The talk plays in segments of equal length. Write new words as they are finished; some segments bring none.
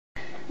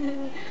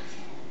Oh.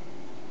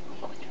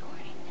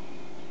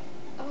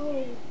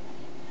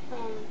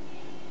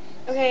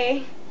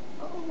 Okay.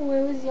 Oh,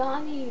 it was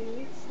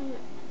yawning.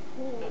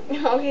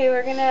 Okay,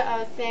 we're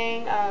gonna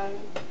sing a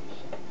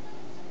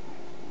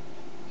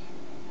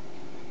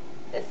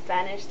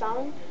Spanish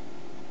song.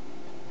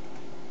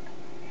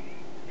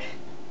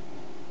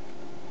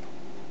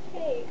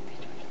 Hey.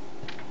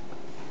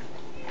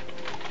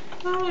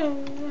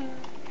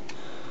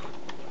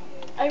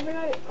 I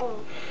forgot. Oh.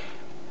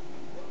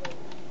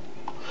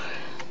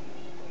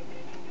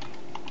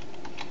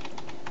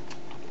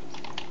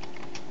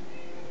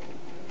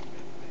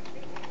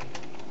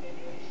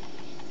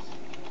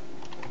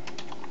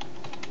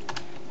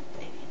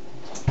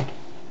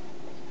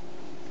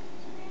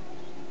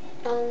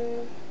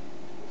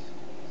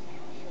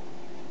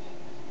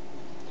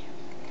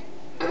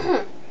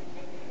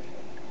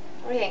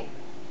 Okay.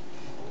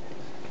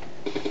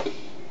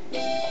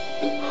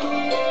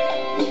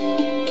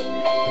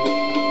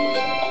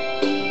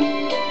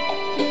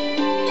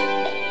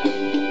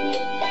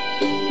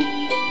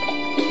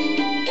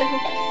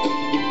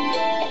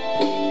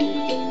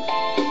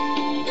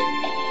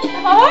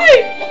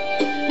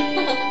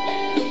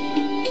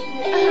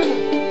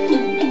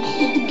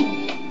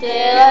 Te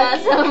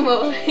vas a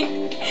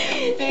morir.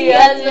 Si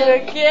hazlo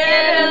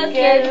quiero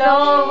que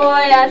lo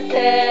voy a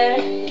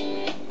hacer.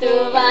 Tu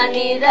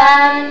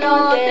vanidad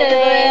no te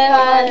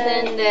deja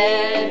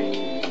entender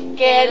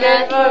que la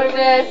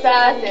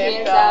pobreza se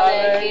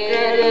sabe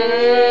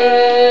querer.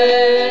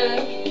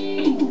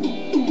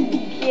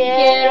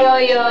 Quiero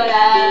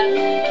llorar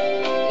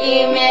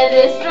y me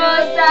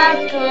destrozas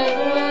con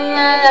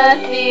nada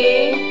así.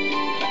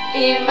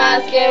 Y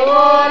más que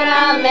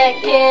ahora me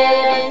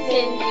quieren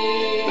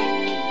sentir.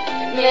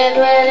 Me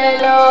duele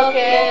lo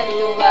que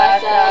tú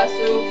vas a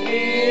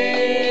sufrir.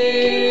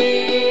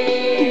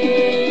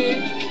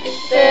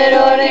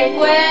 Pero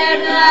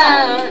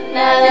recuerda,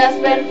 nada es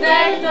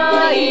perfecto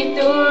y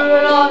tú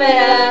lo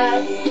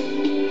verás.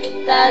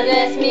 Tal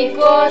vez mis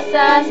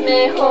cosas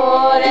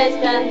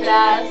mejores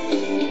tendrás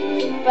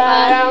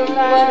para un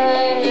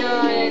sueño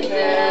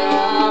entero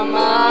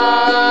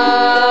amar.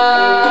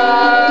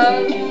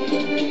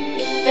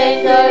 Te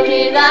estoy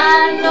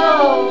olvidando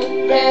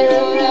de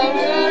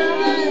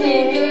si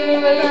tú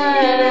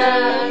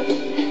verás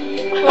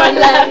por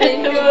la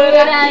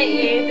aventura y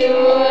tú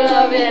lo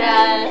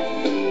verás.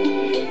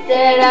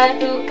 Será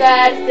tu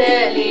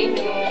cárcel y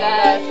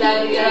nunca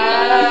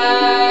saldrás.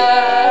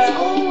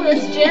 Oh,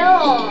 it's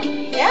jail.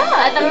 Yeah,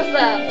 I thought it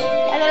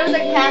was a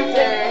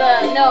cancer.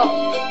 No,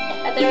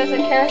 I thought it was a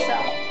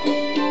carousel.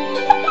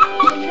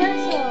 A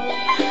carousel.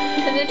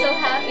 Because it's so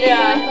happy.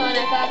 Yeah. And I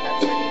thought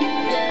that's what he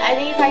meant. I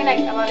think he's talking like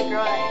about a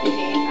girl that he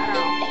dates. I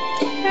don't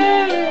know.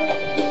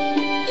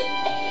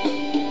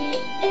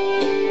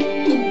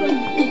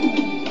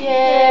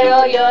 Quiero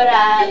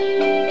llorar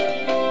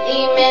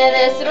y me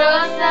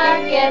destroza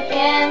que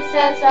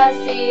pienses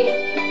así.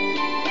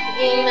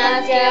 Y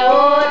más que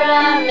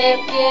ahora me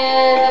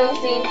quedo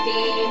sin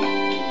ti.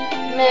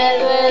 Me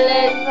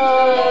duele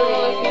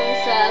todo y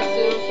piensa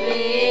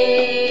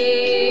sufrir.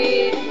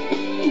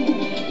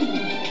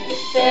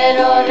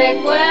 Pero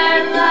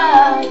recuerda,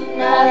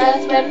 nada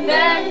es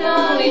perfecto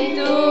y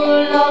tú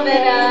lo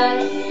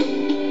verás.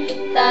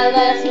 Tal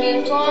vez mil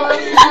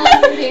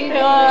cosas y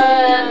no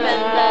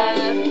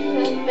vendrás.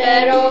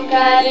 Pero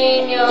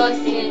cariño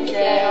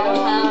sincero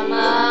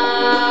jamás.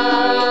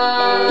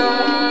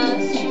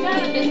 She's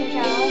not a busy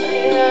child.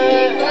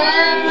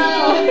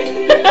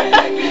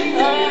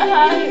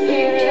 Si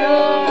tú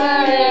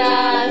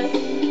verás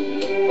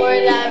por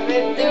la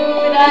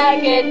aventura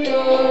que tú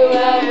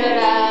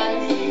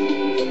verás,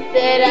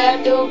 será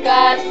tu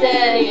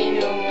cárcel y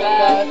nunca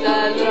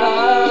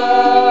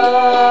saldrás.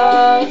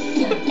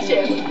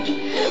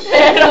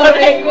 Pero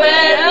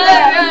recuerda.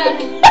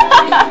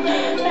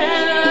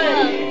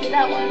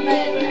 That one, but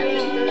I'm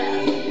into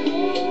that.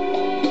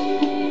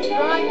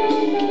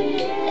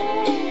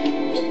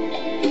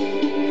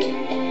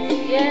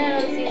 Quiero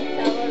sin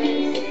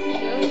sabores,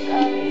 nunca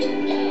sin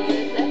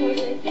sabores, lejos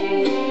de ti.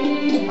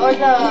 Or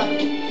the.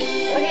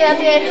 Okay,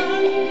 that's it.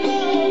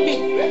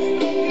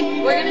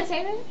 We're gonna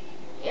sing it?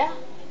 Yeah.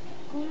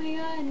 Oh my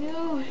god, no.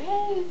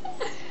 Yes.